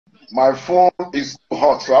My phone is too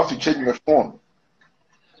hot, so I have to change my phone.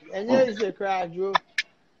 And here is the crowd, Drew.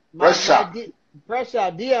 Pressure. Pressure,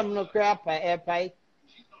 DM no crap, air pipe.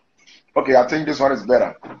 Okay, I think this one is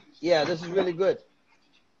better. Yeah, this is really good.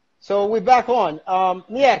 So we're back on.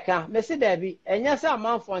 Nieka, Messi Debbie, and yes, I'm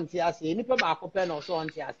on Fontiasi, Nipa Bacopen or so on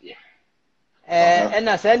Tiasi. And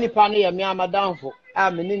as any panny, I'm downfall.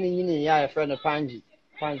 I'm an Indian, friend of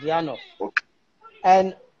Pangiano.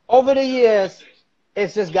 And over the years,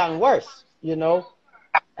 it's just gotten worse, you know.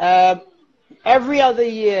 Every other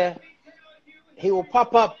year, he will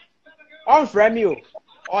pop up on Fremio.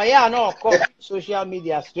 Or yeah, no, call social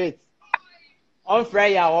media straight. On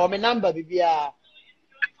Freya or my number, BBR.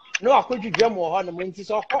 No, I could you drum or on the winter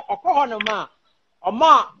or on a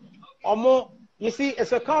ma. You see,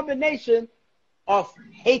 it's a combination of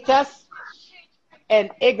haters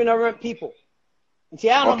and ignorant people. Okay.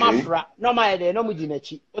 No, my idea, no,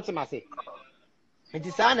 Mudinechi. What's the matter? It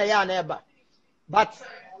is an ya never. But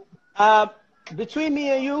between me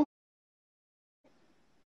and you,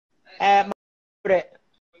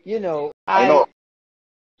 you know,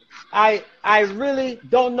 I really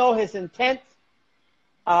don't know his intent.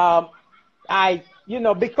 You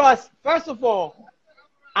know, because first of all,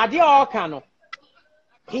 I did all kind of.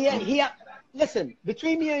 Listen,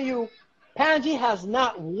 between me and you, Panji has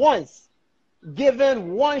not once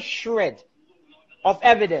given one shred of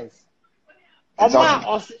evidence.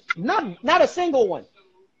 Not a single one.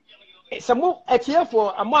 It's a move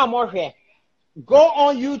for a more here. Go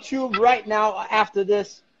on YouTube right now after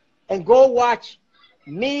this and go watch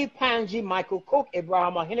me, Panji, Michael Cook,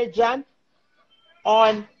 Abraham Ahinajan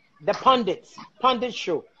on the Pundit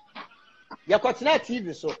show. You're cutting that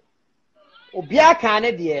TV so. Obia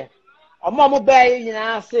Canada, or Mama Bay, you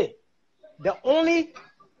know, say the only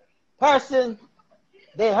person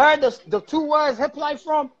they heard the two words HipLife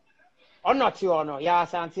from, or not you or no, yeah,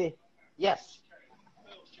 Santi, yes.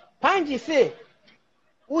 Panji say,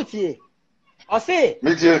 Uti, or say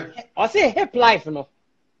HipLife, no.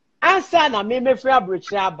 Answer na me free bridge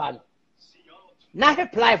ban. Na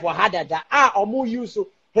HipLife or had that or more use.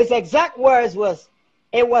 His exact words was,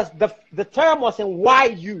 the term was in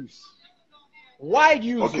wide use. Wide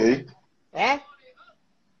use. Okay.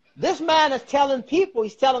 This man is telling people,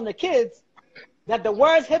 he's telling the kids that the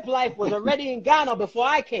words HipLife was already in Ghana before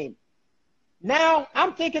I came. Now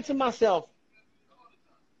I'm thinking to myself,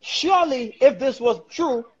 surely if this was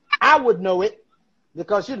true, I would know it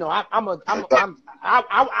because you know I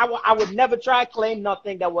would never try to claim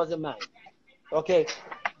nothing that wasn't mine. Okay,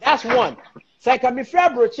 that's one. Second, me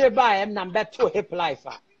February by him number two HipLife.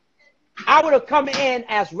 I would have come in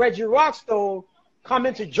as Reggie Rockstone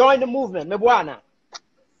coming to join the movement.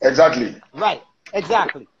 Exactly. Right,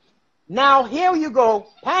 exactly. Now, here you go.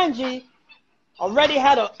 Panji already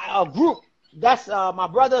had a group. That's my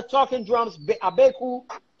brother Talking Drums, Abeku,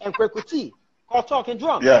 and Kwekuti, called Talking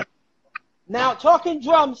Drums. Yeah. Now, Talking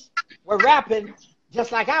Drums were rapping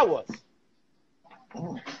just like I was.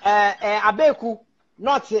 Abeku,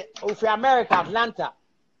 not for America, Atlanta.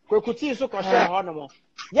 Kwekuti, so called Honomo.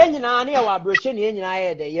 Yen na ne wa brochure ne nyina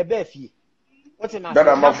ye de ye ba fie. What's in my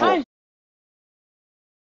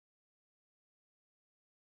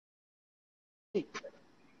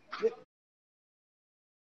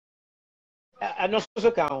no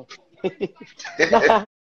so count.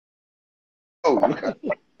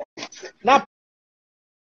 Na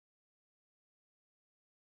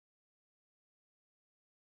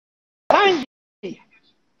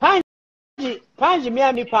Panji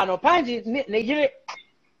me pano Panji ne yire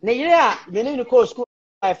a me ne ko school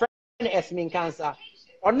my friend Esmin cancer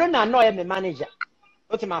or no I'm a manager.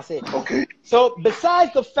 What am I saying? Okay. So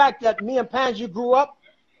besides the fact that me and Panji grew up,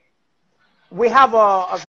 we have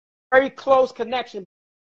a very close connection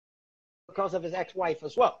because of his ex-wife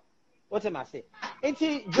as well. What am I saying?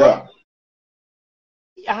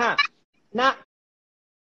 Now,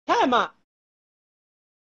 time out.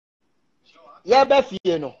 Yeah,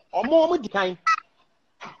 you know, or more mudi kind.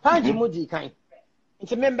 Panji mudi kind.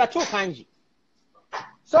 It's a member to Panji.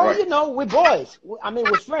 So, you know, we're boys.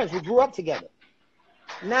 We're friends. We grew up together.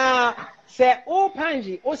 Now, say, oh,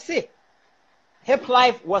 Panji, oh, see,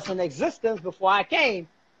 HipLife was in existence before I came.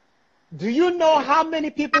 Do you know how many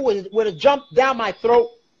people would have jumped down my throat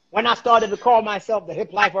when I started to call myself the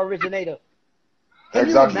HipLife originator? Can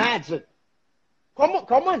you imagine? Come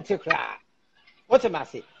on, Tikra. What am I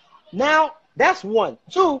saying? Now, that's one.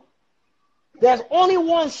 Two, there's only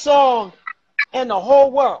one song in the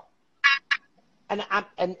whole world. And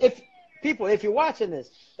if you're watching this,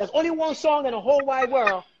 there's only one song in the whole wide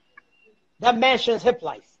world that mentions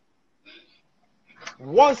HipLife.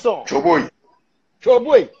 One song. Choboy.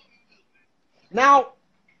 Choboy. Now,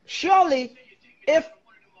 surely if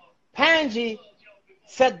Panji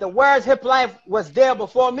said the words HipLife was there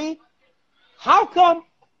before me, how come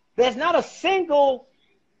there's not a single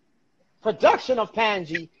production of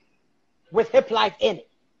Panji with HipLife in it?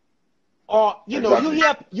 Or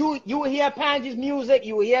Exactly. you will hear Panji's music,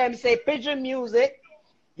 you will hear him say pigeon music,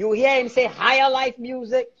 you will hear him say higher life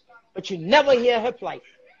music, but you never hear HipLife.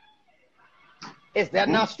 Is that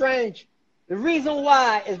not strange? The reason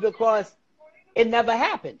why is because it never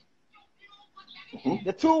happened.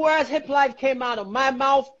 The two words HipLife came out of my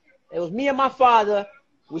mouth. It was me and my father.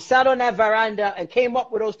 We sat on that veranda and came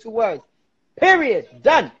up with those two words. Period.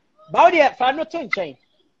 Done. About it. Final chain.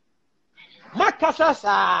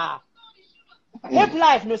 Makasasa.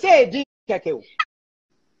 HipLife no say din keke.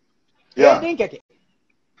 Yeah. Din keke.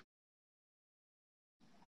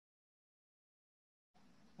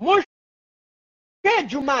 Mo she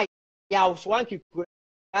juma ya uswanki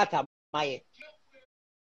kurata maye.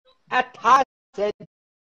 Ata said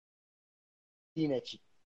dinachi.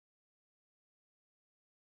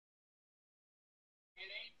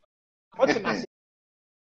 What's the message?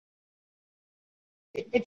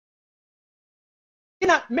 It's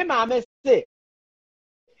not me mama say.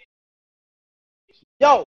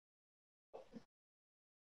 Yo,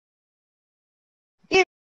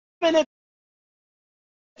 even if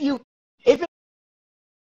you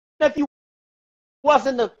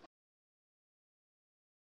wasn't the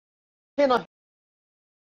king of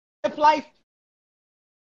hip life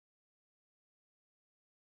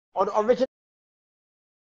or the originator,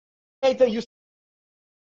 you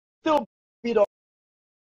still be the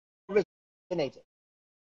originator.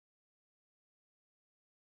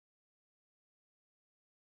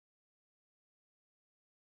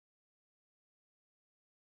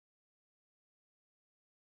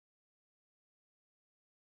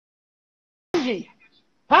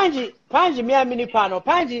 Panji, me amini pano.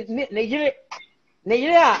 Panji,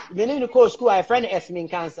 Nigeria, me need to call school. I friend Esmin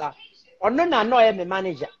cancer. Or no, I'm a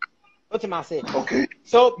manager. What am I saying? Okay.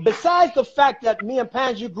 So besides the fact that me and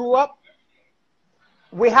Panji grew up,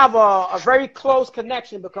 we have a very close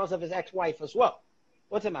connection because of his ex-wife as well.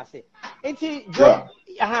 What am I saying?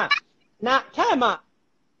 Yeah. Now, time out.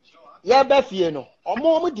 Yeah, Befie no. Or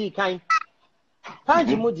more mudi kind.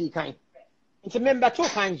 Panji mudi kind. It's a member to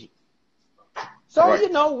Panji. So,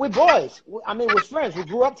 Right. we're boys. We're friends. We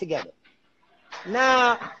grew up together.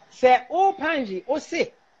 Now, say, oh, Panji, oh,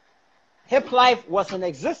 see, HipLife was in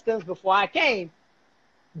existence before I came.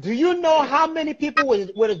 Do you know how many people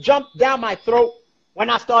would have jumped down my throat when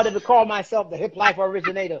I started to call myself the HipLife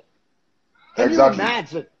originator? Can you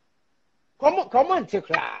imagine? Come on,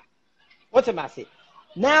 Tikra. What am I saying?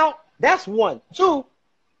 Now, that's one. Two,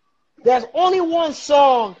 there's only one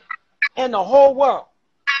song in the whole world.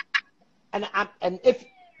 And if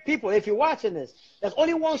you're watching this, there's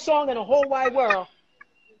only one song in the whole wide world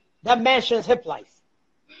that mentions HipLife.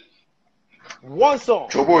 One song.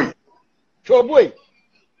 Choboy.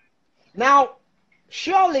 Now,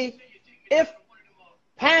 surely, if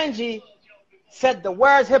Panji said the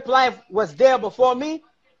words HipLife was there before me,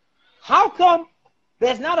 how come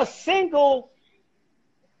there's not a single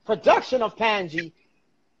production of Panji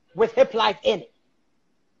with HipLife in it?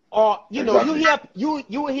 Or you will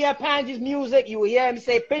hear Panji's music, you will hear him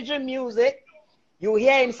say pigeon music, you will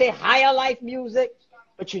hear him say higher life music,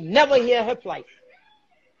 but you never hear HipLife.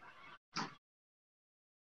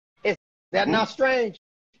 Is that not strange?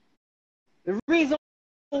 The reason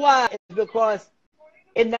why is because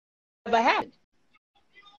it never happened.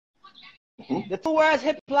 The two words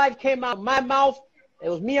HipLife came out of my mouth. It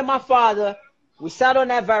was me and my father. We sat on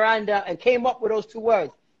that veranda and came up with those two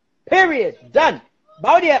words. Period. Done.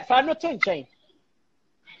 About it. Final chain.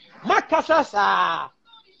 Makasasa.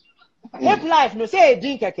 HipLife no say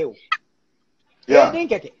din keke. Yeah. Din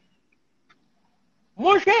keke.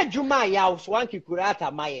 Mo she juma ya uswanki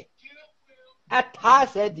kurata maye. Ata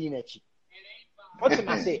said dinachi. What am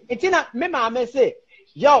I saying? It's not me mama say,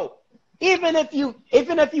 yo, even if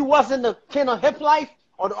you wasn't the king of HipLife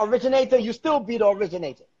or the originator, you still be the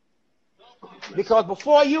originator. Because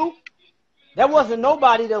before you, there wasn't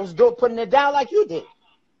nobody that was putting it down like you did.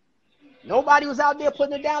 Nobody was out there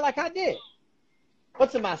putting it down like I did.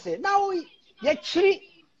 What's am I saying? Now you treat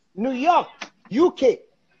New York, UK,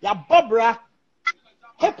 ya Barbara,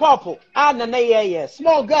 hip hop, yeah.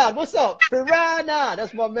 Small God, what's up? Piranha,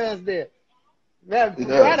 that's my man's there. Man,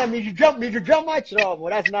 Piranha means you jump my trouble.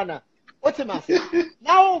 That's Nana. What's am I saying?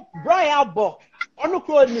 Now Brian Albo, on the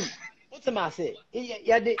code, what's am I saying?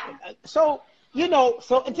 So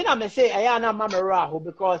so until I'm say I am Mama Rahu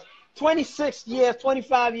because 26 years,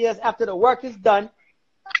 25 years after the work is done,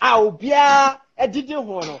 I will be a did you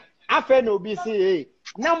want I feel no BCA.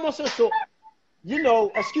 Now, so, you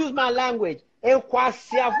know, excuse my language. And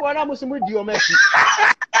kwasia for na musu mudio mefi.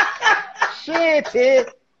 Shit.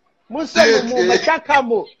 Musu mu machaka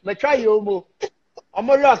mo, machayo mo.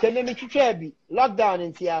 Omo lock and me twitwa bi. Lockdown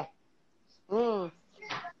ntia.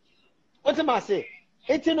 What am I say?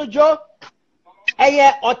 It's no joke.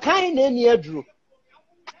 Or kind in here, Drew.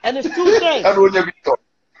 And it's two things.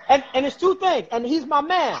 And it's two things. And he's my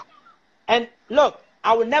man. And look,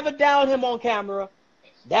 I would never down him on camera.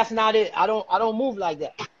 That's not it. I don't move like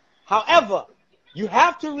that. However, you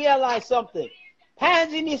have to realize something.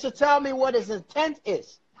 Pansy needs to tell me what his intent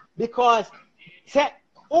is. Because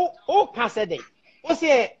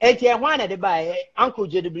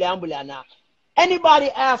anybody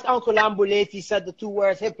ask Uncle Ambulance, he said the two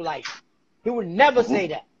words HipLife. He would never say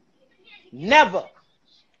that. Never.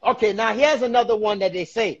 Okay, now here's another one that they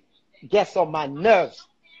say gets on my nerves.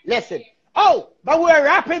 Listen. Oh, but we were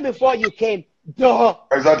rapping before you came. Duh.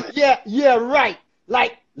 Exactly. Yeah, right.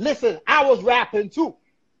 Like, listen, I was rapping too.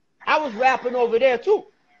 I was rapping over there too.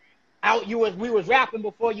 We was rapping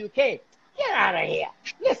before you came. Get out of here.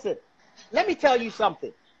 Listen, let me tell you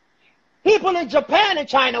something. People in Japan and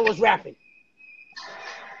China was rapping.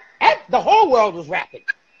 And the whole world was rapping.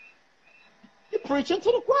 You're preaching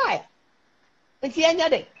to the choir. And see,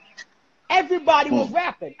 everybody was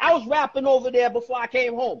rapping. I was rapping over there before I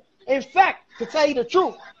came home. In fact, to tell you the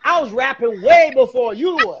truth, I was rapping way before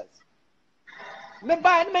you was.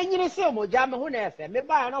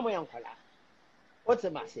 What's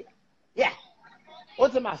it, I say? Yeah.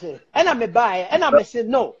 What's it, I say? And I'm a buyer, and I'm a say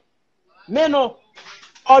no. Meno,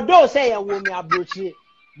 although say a woman approach it,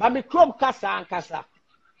 but me chrome kasa and kasa.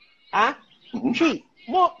 Ah? Tree.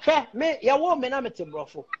 More, me, ya woman, I'm a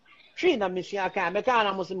brofo. Tree, na me, I can't,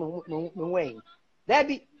 I'm Wayne. That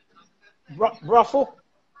be brofo.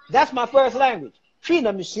 That's my first language. Tree,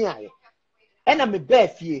 na me, and I'm a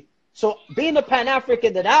bad fear. So, being the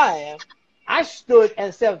Pan-African that I am, I stood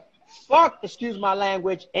and said, fuck, excuse my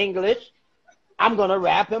language, English. I'm going to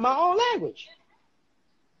rap in my own language.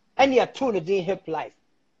 And you're tuned in HipLife.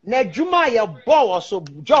 Now, Juma, your boss, so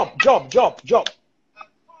job.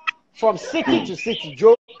 From city to city,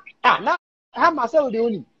 Joe. Now, how myself the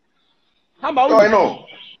only? How about I know.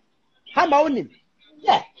 How about him?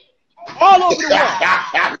 Yeah. All over the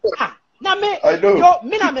world. Now, me, I know. Yo,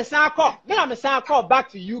 me na me sound call back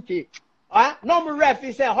to UK. No more ref,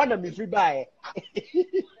 he said, 100 me free buy.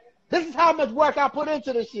 This is how much work I put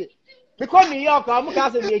into this shit. Because New York, I'm going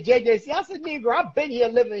to say, JJC. I said, Negro, I've been here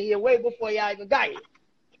living here way before y'all even got here.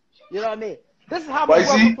 You know what I mean? This is how much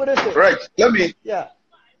work I put into it. Right.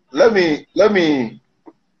 Let me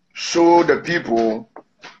show the people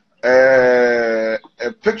a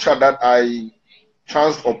picture that I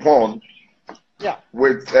chanced upon. Yeah.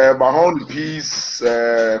 With Mahoney P's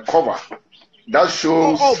cover. That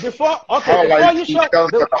shows.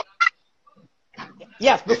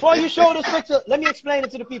 Before you show this picture, let me explain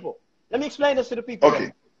it to the people.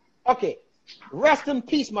 Okay. Rest in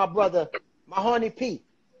peace, my brother, Mahoney P.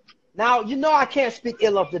 Now, you know I can't speak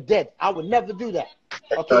ill of the dead. I would never do that.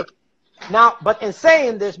 Okay. Now, but in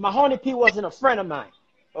saying this, Mahoney P wasn't a friend of mine.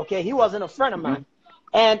 Okay, he wasn't a friend of mine.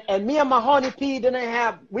 And me and Mahoney P didn't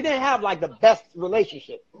have like the best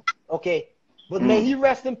relationship. Okay. But may he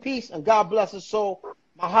rest in peace and God bless his soul.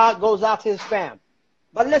 My heart goes out to his fam.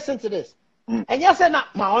 But listen to this. And y'all said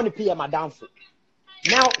not Mahoney P at my downfall.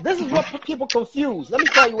 Now, this is what people confuse. Let me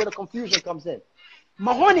tell you where the confusion comes in.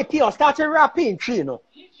 Mahoney P started rapping, you know.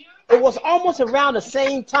 It was almost around the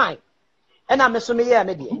same time. And I'm assuming,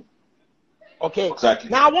 okay. Exactly.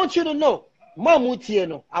 Now I want you to know,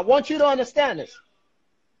 I want you to understand this.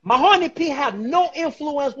 Mahoney P had no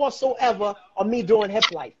influence whatsoever on me doing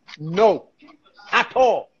HipLife. No. At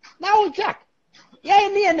all. Now, Jack. Yeah,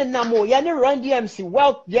 me and the Namo, yeah, Run DMC.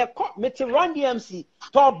 Well, yeah, me to Run DMC,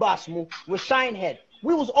 Tall Bass with Shinehead.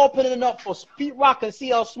 We was opening up for Speed Rock and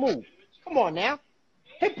CL Smooth. Come on now.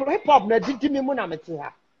 Hip hop,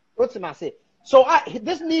 what's I say? So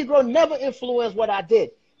this Negro never influenced what I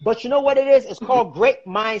did. But you know what it is? It's called Great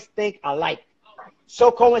Minds Think Alike.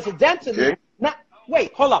 So coincidentally, now,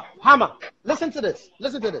 wait, hold up. Hammer, listen to this.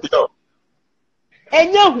 Yo.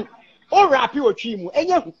 And you, or rap you or chimu. And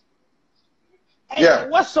you. Yeah.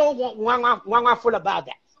 What's so wonderful about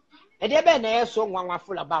that? And there been so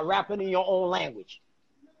wonderful about rapping in your own language.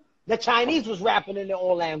 The Chinese was rapping in their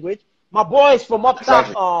own language. My boys from up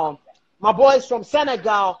top, my boys from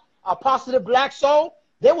Senegal, Positive Black Soul,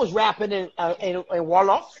 they was rapping in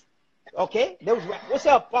Wolof. Okay? They was what's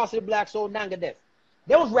up, Positive Black Soul Nangadev?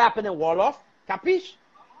 They was rapping in Wolof. Capiche?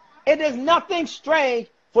 It is nothing strange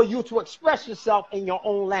for you to express yourself in your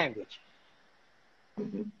own language.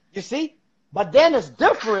 You see? But then it's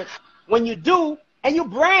different when you do and you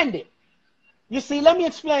brand it. You see, let me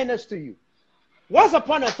explain this to you. Once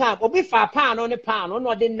upon a time, obi fa pound on the pound, on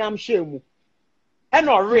the nam shemu, and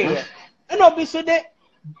not real, and not be so that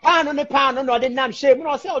pound on the nam shemu, and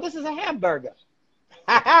I say, oh, this is a hamburger.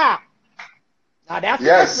 Ha ha. Now that's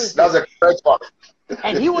yes, that's a correct one.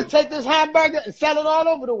 And he would take this hamburger and sell it all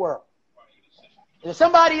over the world. And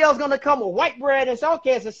somebody else gonna come with white bread and say,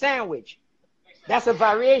 okay, it's a sandwich. That's a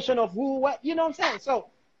variation of who, what, you know what I'm saying? So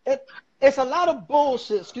it's a lot of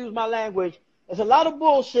bullshit, excuse my language. There's a lot of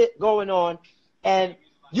bullshit going on, and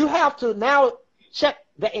you have to now check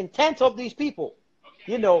the intent of these people.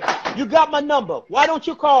 You know, you got my number. Why don't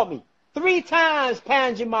you call me? 3 times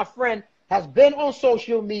Panji, my friend, has been on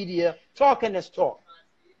social media talking this talk.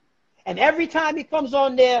 And every time he comes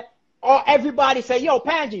on there, or everybody say, yo,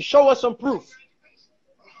 Panji, show us some proof.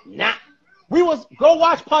 Nah. We was go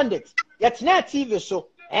watch pundits. That's not TV show.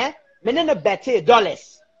 Menina bet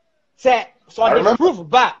dollars. Say so the proof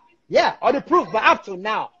back. Yeah, or the proof but up to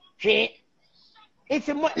now. It's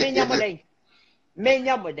a menya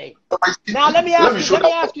Now let me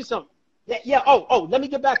ask you something. Yeah, let me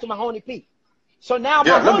get back to my Honey P. So now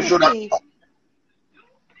my Honey P.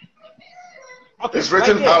 Okay, it's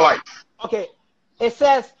written highlight. Okay. It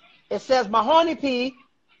says Mahoney P,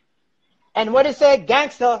 and what it said,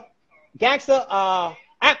 gangster highlight.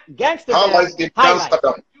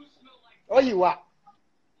 Oh, you are.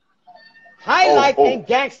 Highlight in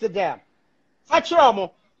Gangsterdam.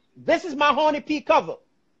 This is my Mahoney P cover.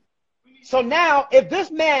 So now, if this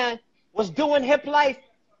man was doing HipLife,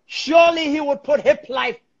 surely he would put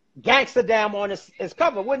HipLife Gangsterdam on his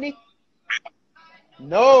cover, wouldn't he?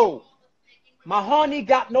 No. Mahoney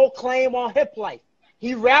got no claim on HipLife.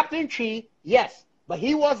 He rapped in Tree, yes, but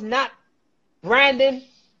he was not branding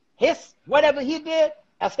his whatever he did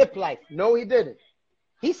as HipLife. No, he didn't.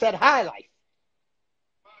 He said High Life.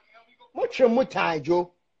 Much more time,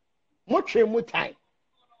 Joe. Much more time.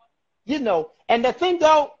 You know, and the thing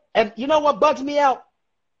though, and you know what bugs me out?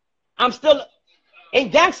 I'm still in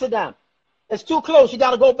Gangsterdam. It's too close. You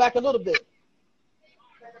got to go back a little bit.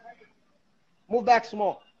 Move back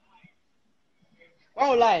small.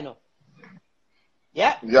 Oh, Lionel.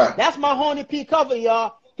 Yeah. That's my Honey P cover,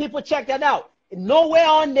 y'all. People check that out. Nowhere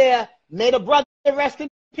on there, may the brother rest in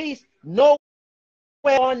peace. Nowhere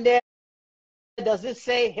on there does it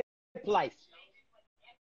say HipLife.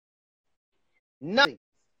 Nothing.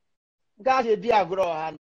 God, you dear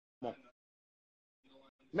grow.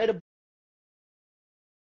 May the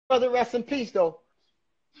brother rest in peace, though.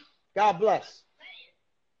 God bless.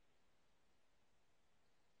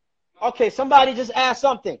 Okay, somebody just asked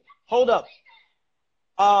something. Hold up.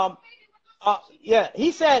 Yeah,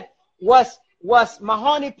 he said, was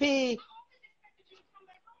Mahoney P.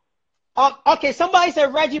 Okay, somebody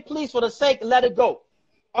said, Reggie, please, for the sake, let it go.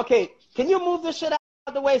 Okay, can you move this shit out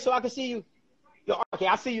of the way so I can see you? Okay,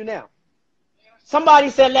 I see you now. Somebody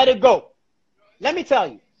said, let it go. Let me tell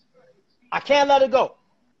you, I can't let it go.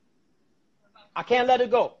 I can't let it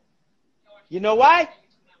go. You know why?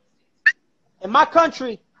 In my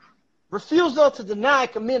country, refusal to deny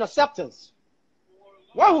can mean acceptance.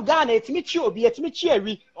 Why who Ghana? It's me chew be it's me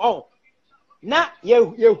cheery. Oh, na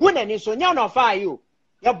you wouldn't need so now not fire you.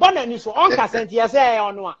 Your bonnet is so on Cassant, yes,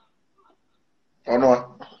 on one. On one.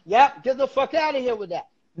 Yep, get the fuck out of here with that.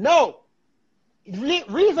 No.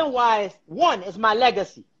 Reason why is one is my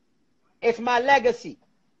legacy. It's my legacy.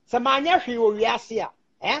 So my nephew will react.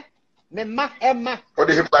 Mema Emma.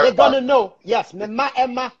 They're gonna know. Yes, Mema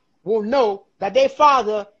Emma will know that their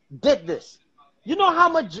father did this. You know how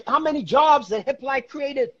many jobs that HipLife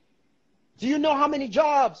created? Do you know how many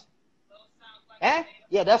jobs? Yeah,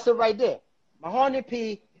 that's it right there. Mahoney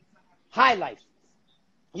P. High Life.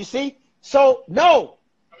 You see? So no.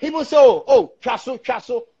 People say, oh,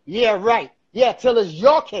 Chasso. Yeah, right. Yeah, till it's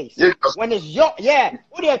your case. Yeah. When it's your, yeah.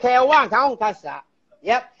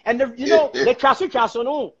 Yep. And the, you know, the Chasso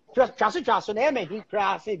no. Chasso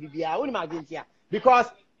no, because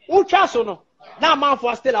who Chasso no? Now man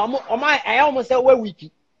for still I almost say we're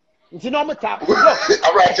wiki. You know tap. All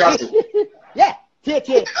right, Chasso. Yeah.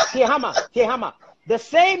 Tie hammer. The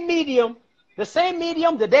same medium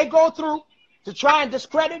that they go through to try and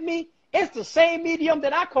discredit me, it's the same medium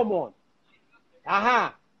that I come on.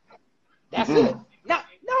 That's it. Now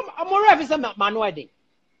I'm more referencing my no.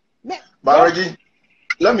 But Reggie,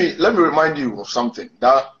 let me remind you of something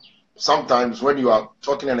that sometimes when you are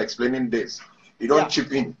talking and explaining this, you don't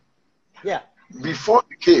chip in. Yeah. Before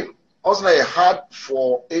you came, wasn't it hard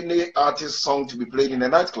for any artist song to be played in a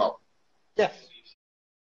nightclub? Yes.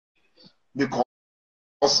 Because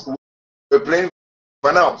we're playing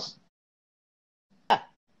for now.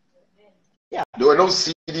 Yeah. There were no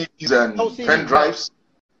CDs and No CDs, pen drives.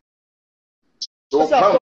 So what's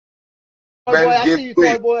up, Plum boy? I Band see gave you,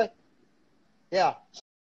 way. toy boy. Yeah.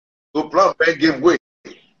 So Plum Band gave way.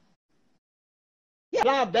 Yeah,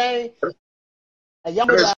 Plum Band.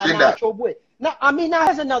 Explain that. Now, I mean, now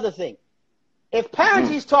here's another thing. If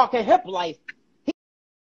Pangy's talking HipLife, he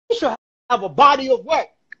should have a body of work,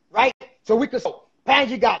 right? So we could say,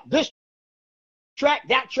 Pangy got this track,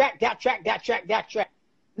 that track, that track, that track, that track.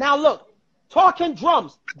 Now look, talking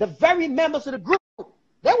drums, the very members of the group,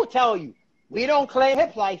 they will tell you, we don't claim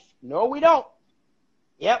HipLife. No, we don't.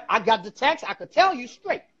 Yep, I got the text. I could tell you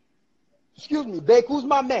straight. Excuse me, Bake, who's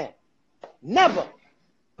my man? Never.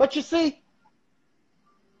 But you see,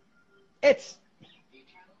 it's,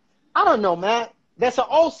 I don't know, man. There's an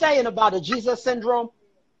old saying about the Jesus syndrome.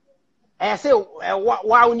 And I say,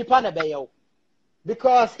 why when you pan it,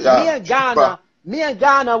 because me and Ghana,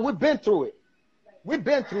 we've been through it. We've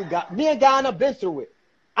been through Ghana. Me and Ghana been through it.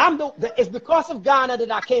 It's because of Ghana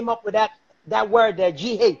that I came up with that word that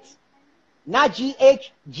G hates. Not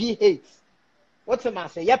GH, G hates. What's the man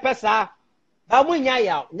say? Yep, sir. But when you're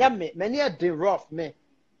out, many are the rough, man.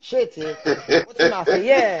 Shit, what's the man say?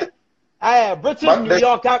 Yeah.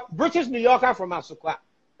 British New Yorker from Asukwa.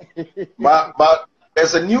 but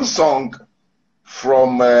there's a new song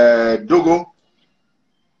from Dogo.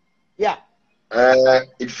 Yeah.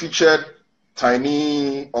 It featured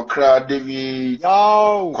Tiny, Okra, David.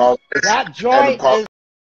 Yo, that joint is.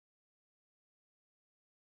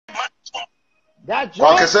 That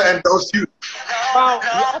joint. And those you.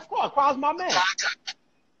 Yeah, of course, Qual's my man.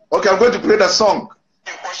 Okay, I'm going to play the song.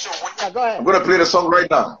 Yeah, go ahead. I'm going to play the song right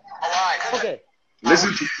now. Okay.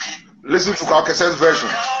 Listen to Qual's version.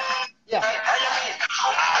 Yeah.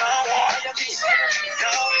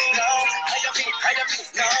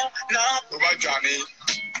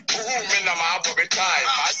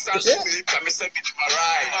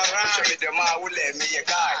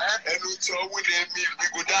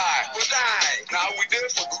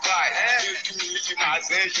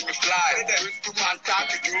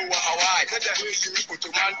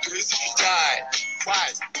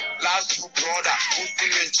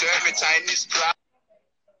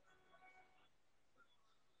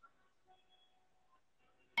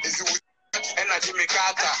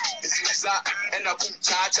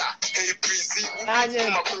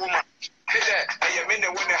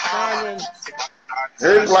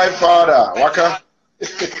 Hey, life father, Waka.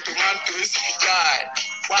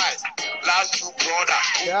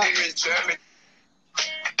 Yeah.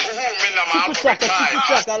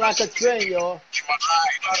 Chaka like a train, yo.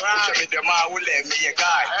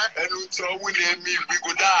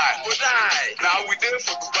 Now we there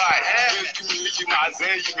for Dubai.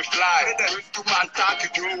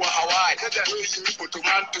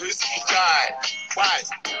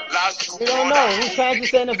 We don't know. Who's trying to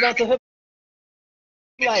say an event to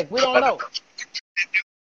HipLife? We don't know.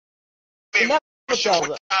 We never tells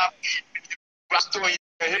us.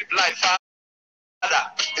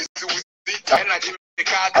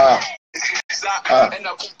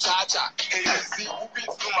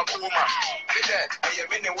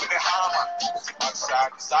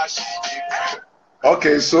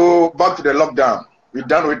 Okay, so back to the lockdown. We're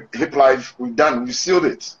done with HipLife. We've done. We've sealed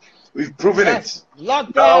it. We've proven it.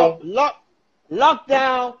 Lockdown.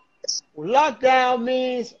 Lockdown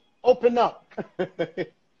means open up.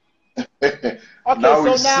 Okay,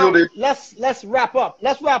 now so now let's wrap up.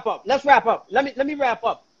 Let's wrap up. Let me wrap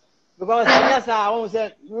up. Because that's how I almost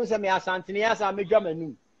said me asantini, that's how me drum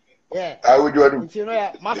and yeah. I would do it. You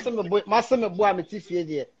know, my son boy I'm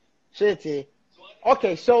there. Shit.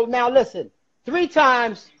 Okay, so now listen. 3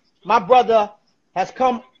 times my brother has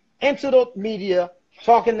come into the media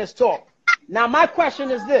talking this talk. Now my question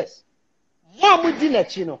is this.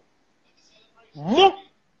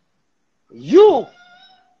 You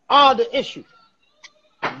are the issue.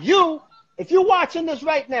 If you're watching this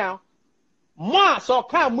right now, you are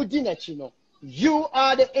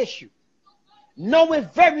the issue. Knowing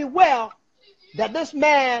very well that this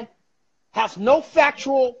man has no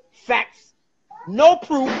factual facts, no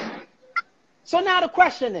proof. So now the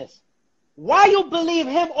question is, why you believe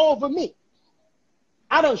him over me?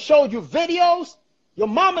 I done showed you videos. Your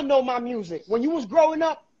mama know my music. When you was growing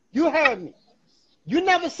up, you heard me. You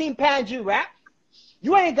never seen Pangy rap.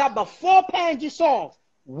 You ain't got but 4 Pangy songs.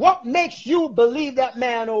 What makes you believe that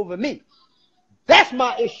man over me? That's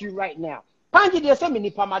my issue right now. Pangy did send me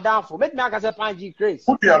for my downfall. Maybe I can say Pangy crazy.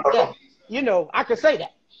 Yeah, you know, I could say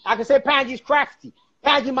that. I could say Pangy's crafty.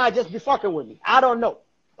 Pangy might just be fucking with me. I don't know.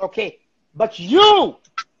 Okay. But you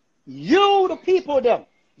the people, them,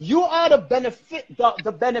 you are the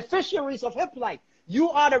beneficiaries of HipLife. You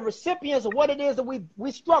are the recipients of what it is that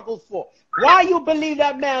we struggled for. Why you believe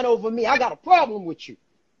that man over me? I got a problem with you.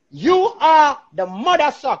 You are the mother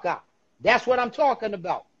sucker. That's what I'm talking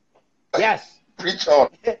about. Yes. Preach on.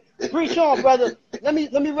 Preach on, brother. Let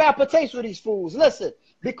me rap a taste with these fools. Listen,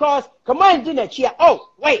 because come on, internet. Yeah.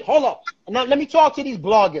 Oh, wait, hold up. Now let me talk to these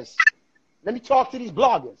bloggers. Let me talk to these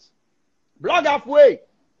bloggers. Blog off way.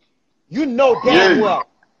 You know damn well.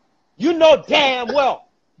 You know damn well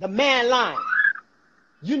the man lying.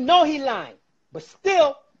 You know he lying. But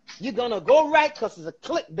still, you're gonna go right because it's a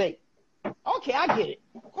clickbait. Okay, I get it.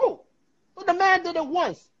 Cool. But the man did it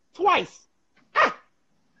once, twice. Ah.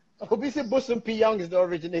 Obviously, Busham P. Young is the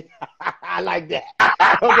originator. I like that.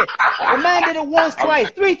 Okay. The man did it once,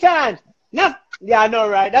 twice, 3 times. Now, yeah, I know,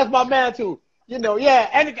 right? That's my man too. You know, yeah.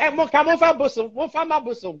 And come on, find my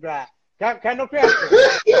Busham guy. Kind of crap.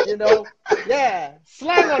 You know, yeah.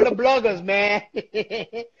 Slang on the bloggers, man.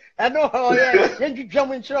 I know. Oh yeah. Then you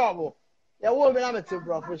jump in trouble. Yeah, woman, I'm into,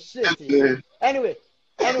 bro, for shit. Anyway,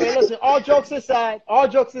 listen. All jokes aside,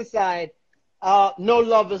 no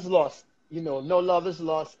love is lost. You know, no love is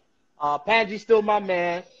lost. Panji's still my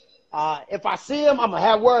man. If I see him, I'm gonna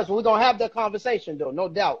have words. We're gonna have that conversation, though, no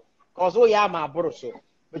doubt. Cause we are my brother,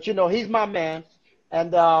 but you know, he's my man,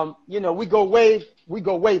 and you know, we go way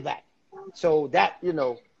back. So that, you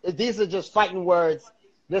know, these are just fighting words.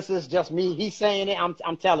 This is just me. He's saying it.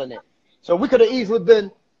 I'm telling it. So we could have easily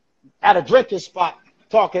been at a drinking spot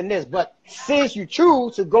talking this, but since you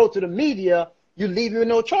choose to go to the media, you leave you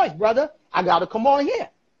no choice, brother. I gotta come on here.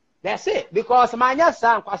 That's it. Because my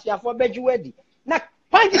son, because you have for bed you ready. Now,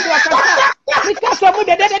 find it because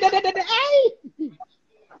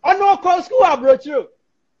oh no, call school, I brought you.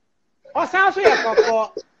 Oh, sounds like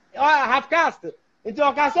I have cast into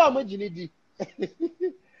a castle.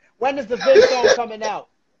 When is the video song coming out?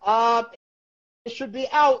 It should be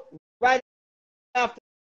out right after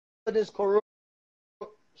this corona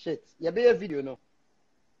shit. Yeah, be a video, no.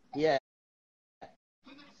 Yeah.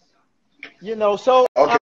 You know, so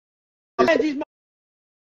Okay.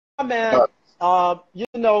 Man, you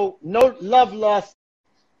know, no love lust.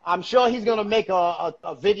 I'm sure he's gonna make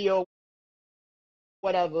a video,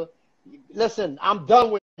 whatever. Listen, I'm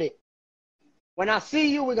done with it. When I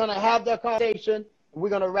see you, we're gonna have that conversation, and we're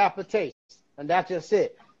gonna wrap a taste, and that's just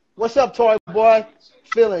it. What's up, Toy Boy?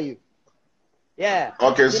 Feeling you. Yeah.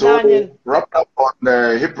 Okay, so wrap up on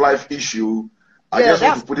the HipLife issue. I just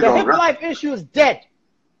want to put it on record. The HipLife issue is dead.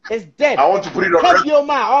 It's dead. I want to put it on record. Your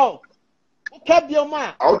mind. Oh. Kept your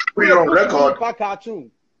mind. I want to put it on record.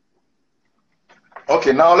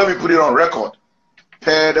 Okay, now let me put it on record.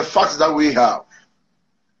 Per the facts that we have,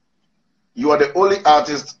 you are the only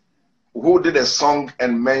artist who did a song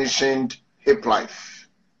and mentioned HipLife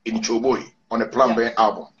in Choboi on a Plan B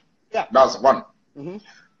album. Yeah. That's one.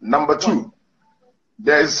 Number 2,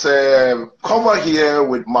 there's a cover here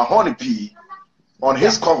with Mahoney P on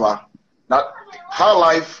his cover that Her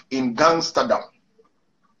Life in Gangsterdom.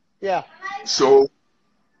 Yeah. So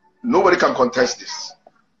nobody can contest this.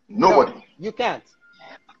 Nobody. No, you can't.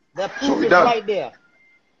 The proof is right there.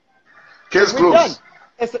 Case closed. Done.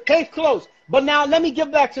 It's a case closed. But now let me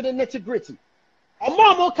get back to the nitty-gritty.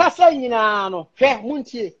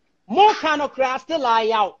 More kind of crowd still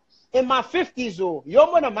lie out in my 50s. Oh,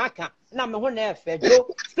 you're one of my kind. And I'm a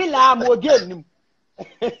still I'm again.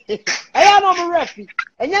 I am a referee.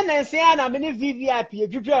 And then say I'm in VVIP.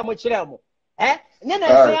 You drive much eh? And then I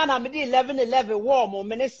say I'm in 11 warm or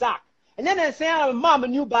minute sack. And then I say I'm mom a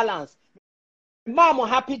New Balance. Mom a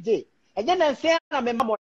happy day. And then I say I'm a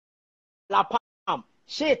mom La Palm.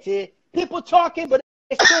 Shit, people talking, but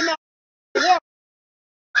it's still not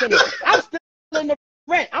working. I'm still in the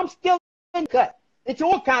rent. I'm still in cut. It's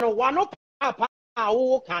all kind of one.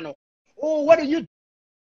 All kind of. Oh, what are you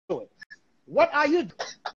doing? What are you doing?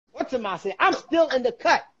 What's am I saying? I'm still in the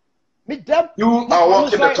cut. You are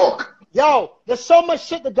walking the talk. Yo, there's so much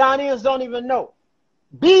shit the Ghanaians don't even know.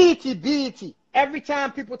 BET. Every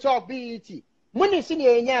time people talk BET. When you see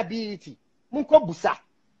BET, Munko Busa.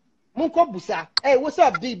 Hey, what's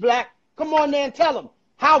up, D Black? Come on there and tell them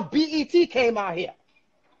how BET came out here.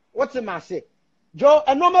 What's am I saying? Joe,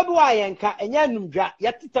 and no matter why and Yanumja,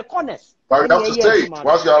 yet the corners. But you have to say,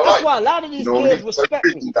 what's your life? That's why a lot of these kids respect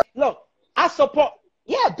me. Look, I support,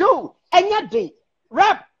 yeah, dude, and your day,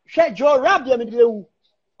 rap, Joe, rap,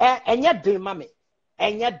 and your day, mommy,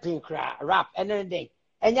 and your day, cry, rap, and then day,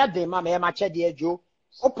 and your day, mommy, and my chat, dear Joe,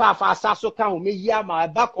 Opa, for Sasso, come, me yama,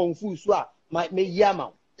 back on Fusua, me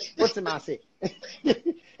yama. What's the man say?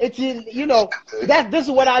 It's you know this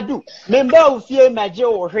is what I do. Member fear my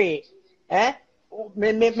Joe hey, eh?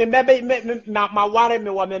 Me my water me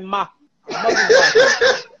wa me ma.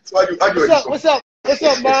 What's up? What's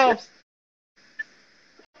up, Miles?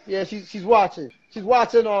 Yeah, she's watching. She's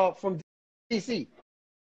watching from DC.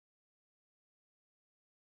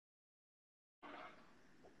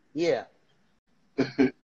 Yeah.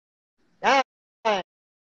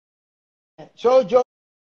 Jojo,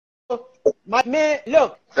 my man,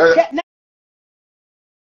 look. Now,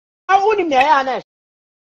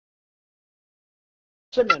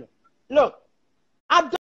 look, I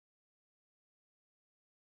don't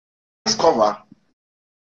discover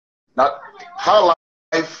that how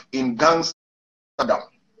life in gangs down.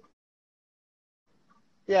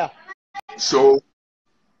 Yeah. So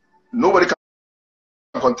nobody can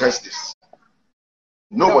contest this.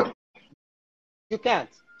 Nobody. No, you can't.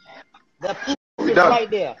 The proof We're is done. right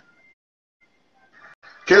there.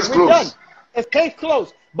 Case We're closed. done. It's case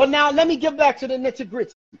closed. But now let me get back to the nitty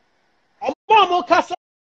gritty.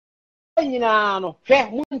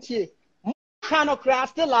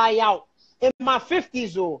 Still lie out in my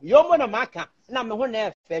 50s. Oh, you're one of my kind. And I'm the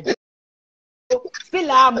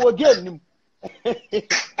still I'm again.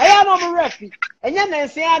 I am a referee. And then I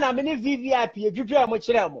say I'm in VVIP. You do much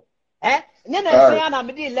more. And then I say I'm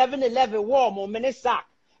in 11 warm or minute sack.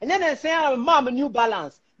 And then I say I'm a mom a New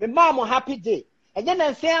Balance. My mom a happy day. And then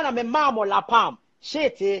I say I'm a mom or La Palm.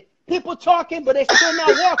 Shit, people talking, but they still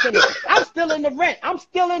not walking it. I'm still in the rent. I'm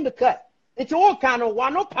still in the cut. It's all kind of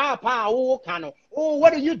one, no all kind of. Oh,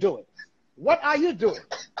 what are you doing? What are you doing?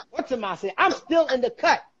 What's am I saying? I'm still in the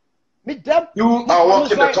cut. You are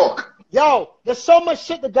walking the talk. Yo, there's so much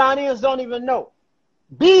shit the Ghanaians don't even know.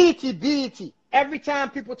 BET. Every time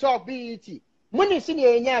people talk BET, when you see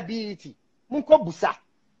BET, Munko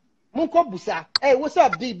Busa. Hey, what's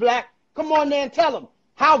up, D Black? Come on there and tell them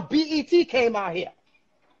how BET came out here.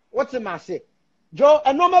 What's in my say? Joe,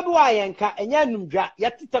 and no matter why and Yanumja,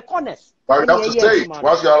 Yatita Corners. But you have to say,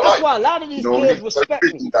 what's your life? That's why a lot of these kids respect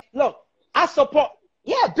me. Look, I support,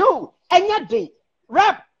 yeah, dude, and your day,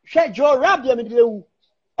 rap, Joe, rap,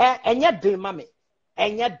 and your day, mommy,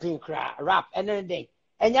 and your day, rap, and then day,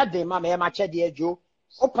 and your day, mommy, and my chat, dear Joe.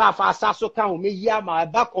 Opa, for Sasso count, me yama,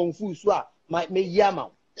 back on Fusua, me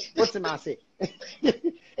yama. What's in my say?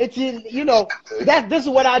 It's you know that this is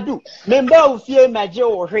what I do. Member fear my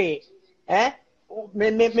Joe hey,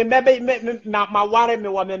 my water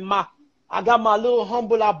me ma. I got my little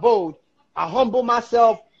humble abode. I humble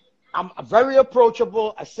myself. I'm very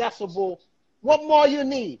approachable, accessible. What more you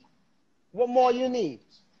need? What more you need?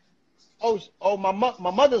 Oh, my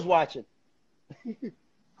mother's watching.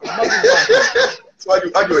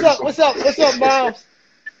 What's up, Miles?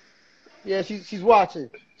 Yeah, she's watching.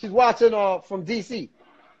 She's watching from DC.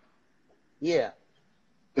 Yeah.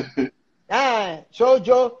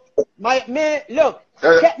 Jojo, my man, look.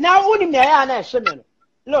 Now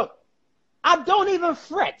look, I don't even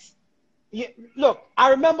fret. Look, I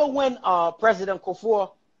remember when President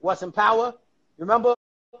Kufuor was in power. Remember?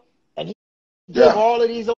 And he gave all of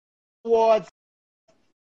these awards.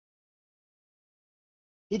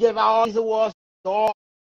 He gave all these awards to all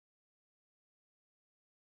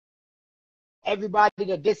everybody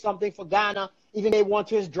that did something for Ghana, even they went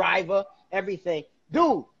to his driver, everything.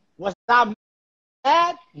 Dude, was I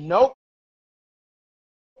mad? Nope.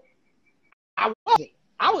 I wasn't.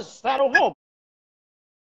 I was settled home.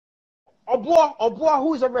 A boy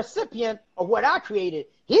who's a recipient of what I created,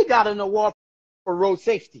 he got an award for road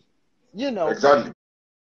safety. You know. Exactly.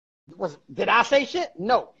 Did I say shit?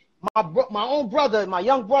 No. My own brother, my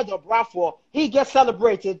young brother, Bradford, he gets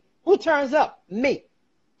celebrated. Who turns up? Me.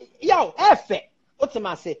 Yo, F it. What's am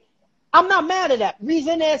I say? I'm not mad at that.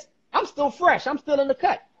 Reason is, I'm still fresh. I'm still in the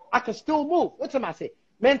cut. I can still move. What's am I say?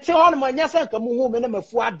 Man, tell all my nyasa come home and I'm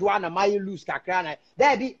for na my lose kakrana.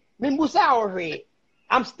 Daddy, me musa already.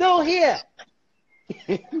 I'm still here.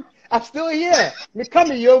 I'm still here. Me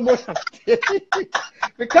come yo mo.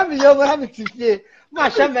 Me come yo mo have to say. My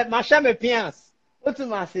shame pians. What's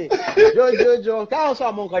am I say? Joe. Can't so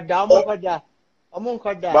among kada.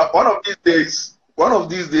 But one of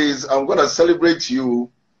these days, I'm gonna celebrate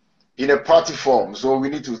you in a party form. So we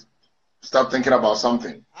need to start thinking about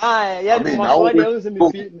something. Yeah, I mean,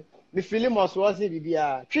 me feeling must was it be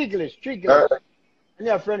Triglish. And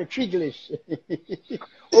your friend Triglish.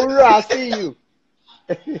 Alright, I see you.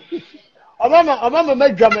 I'm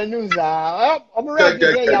make drama news. I'm ready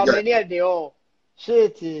to get y'all many of the all.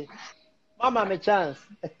 Shit. Mama me chance.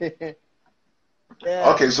 Yeah.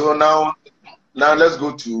 Okay, so now let's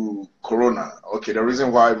go to Corona. Okay, the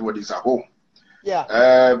reason why everybody's at home.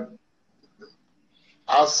 Yeah.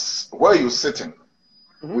 As where you're sitting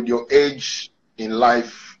with your age in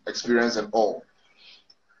life, experience, and all,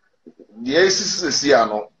 the ACCC,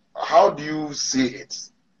 how do you see it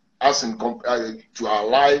as in to our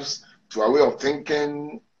lives, to our way of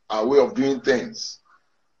thinking, our way of doing things.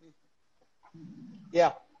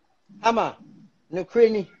 Yeah. Ama, no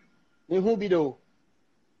cranny, me who be though.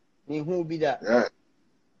 Me who be that. Yeah.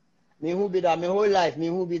 Me who be that. My whole life, me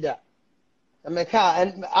who be that. And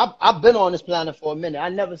I've been on this planet for a minute. I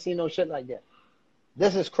never seen no shit like that.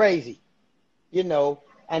 This is crazy, you know.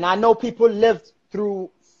 And I know people lived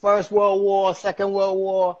through First World War, Second World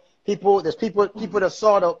War. There's people that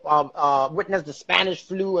saw the witnessed the Spanish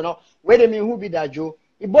flu and all. Wait a minute, who be that, Joe?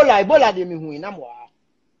 Ebola de me who namwa.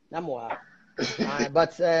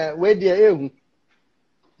 But where the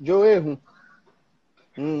Joe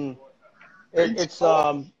it's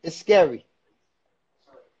scary.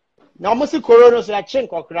 Now must see corona so I chen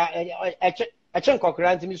kokra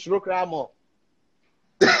into me stroke more.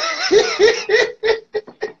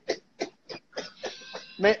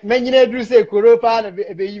 Men you do say corona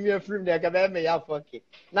be you me from there ka be me ya fuck it.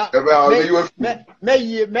 Now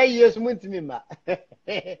me years went to me ma.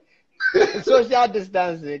 Social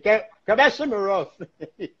distancing. Ka be shame rough.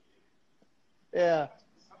 Yeah.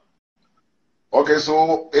 Okay,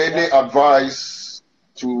 so any advice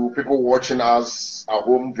to people watching us at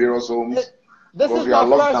home, various homes? This is my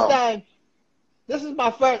first time. This is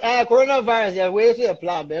my first coronavirus. Yeah, where's your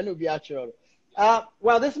plan, man? It'll be actual.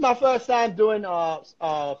 Well, this is my first time doing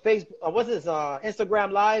Facebook. What's this?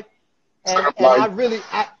 Instagram Live, and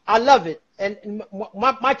I love it. And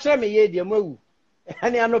my chairman here, the move,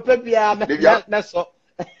 and I know people mess up.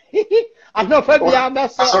 I know people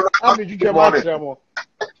mess up. I'm a judge my chairman.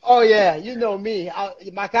 Oh yeah, you know me.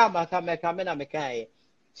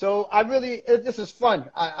 So this is fun.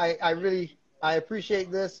 I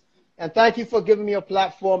appreciate this, and thank you for giving me a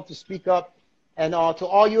platform to speak up. And to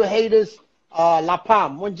all you haters, La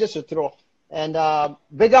Pam, one just a throw. And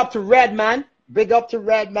big up to Redman. Big up to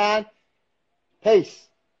Redman. Pace.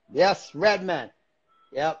 Yes, Redman.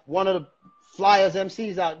 Yeah, one of the flyers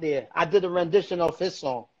MCs out there. I did a rendition of his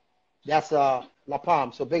song. That's La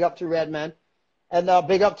Pam. So big up to Redman. And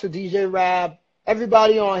big up to DJ Rab.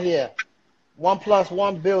 Everybody on here.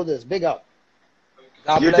 1+1 builders. Big up.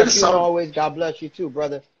 God bless you always. God bless you too,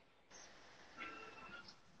 brother.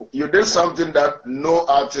 You did something that no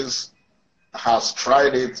artist has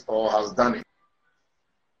tried it or has done it.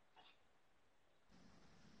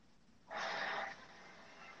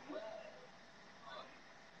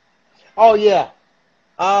 Oh yeah.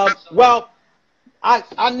 Well,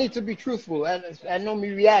 I need to be truthful and know me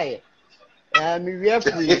react. Me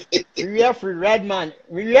referee Redman.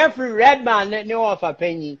 Me referee Redman. Let me off a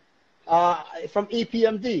penny. From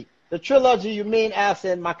EPMD. The trilogy you mean as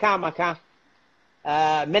in Maka.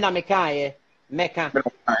 Mena Meka, Mecca.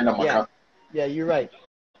 Yeah, you're right.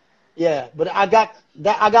 Yeah, but I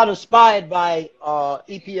got inspired by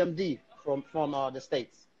EPMD from the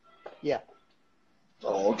States. Yeah.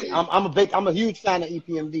 Oh, okay. I'm a huge fan of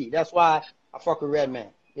EPMD. That's why I fuck with Redman.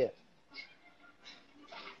 Yeah.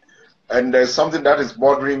 And there's something that is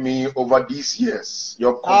bothering me over these years.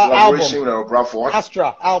 Your collaboration with our brother.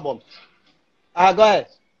 Astra album. Go ahead.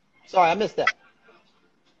 Sorry, I missed that.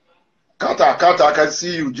 Kata, I can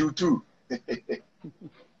see you too.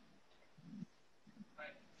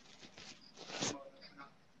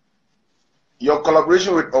 Your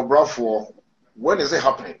collaboration with Obrafour, when is it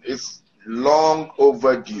happening? It's long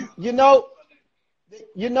overdue. You know,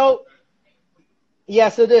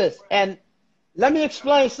 yes, it is. And let me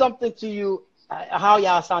explain something to you, how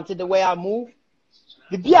y'all sounded, the way I move.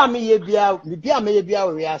 It's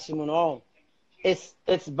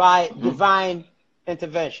by divine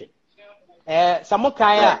intervention.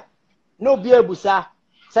 Samukaya, no beer busa,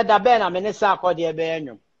 said that Ben, I'm in a sack or the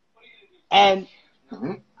and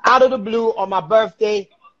out of the blue on my birthday,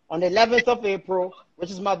 on the 11th of April, which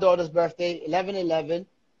is my daughter's birthday, 11/11,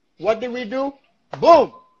 what did we do?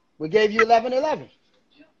 Boom! We gave you 11/11.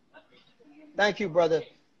 Thank you, brother.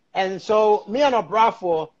 And so, me and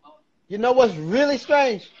Obrafour, you know what's really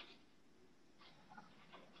strange?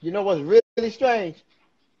 You know what's really strange?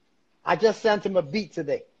 I just sent him a beat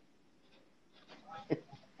today.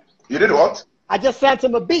 You did what? I just sent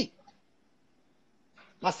him a beat.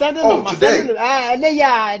 Today?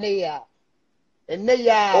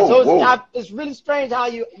 It's really strange how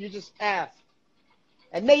you just asked.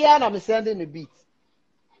 And I'm sending the beats.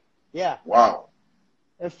 Yeah. Wow.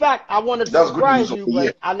 In fact, I wanted to surprise you,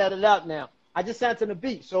 but I let it out now. I just sent him the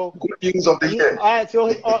beat. So good news of the year. All right,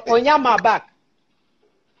 so on my back.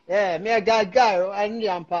 Yeah, me a guy. I need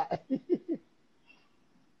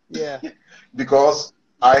yeah. Because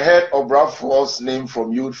I heard Obrafour's name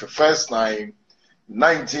from you for the first time,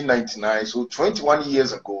 1999. So 21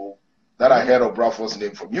 years ago, that I heard Obrafour's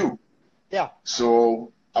name from you. Yeah.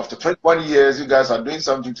 So After 21 years, you guys are doing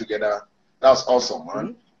something together. That's awesome, man.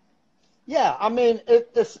 Mm-hmm. Yeah, I mean,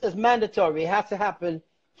 it's mandatory. It has to happen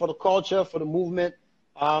for the culture, for the movement.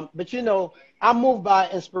 But you know, I'm moved by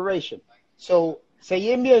inspiration. So say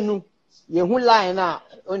you line out,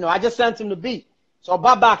 you know, I just sent him the beat. So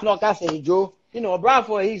back knock, I say, Joe, you know,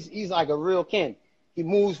 Bradford, he's like a real king. He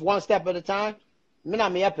moves one step at a time. You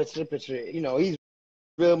know, he's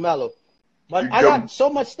real mellow. But I got so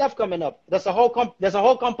much stuff coming up. There's a whole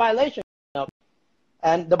compilation up,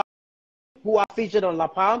 and the who I featured on La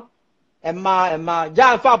Palm, and my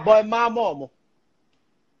John Fat Boy, my mom,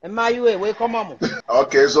 and my where come on.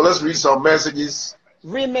 Okay, so let's read some messages.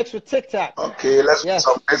 Remix with TikTok. Okay, let's read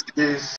some messages.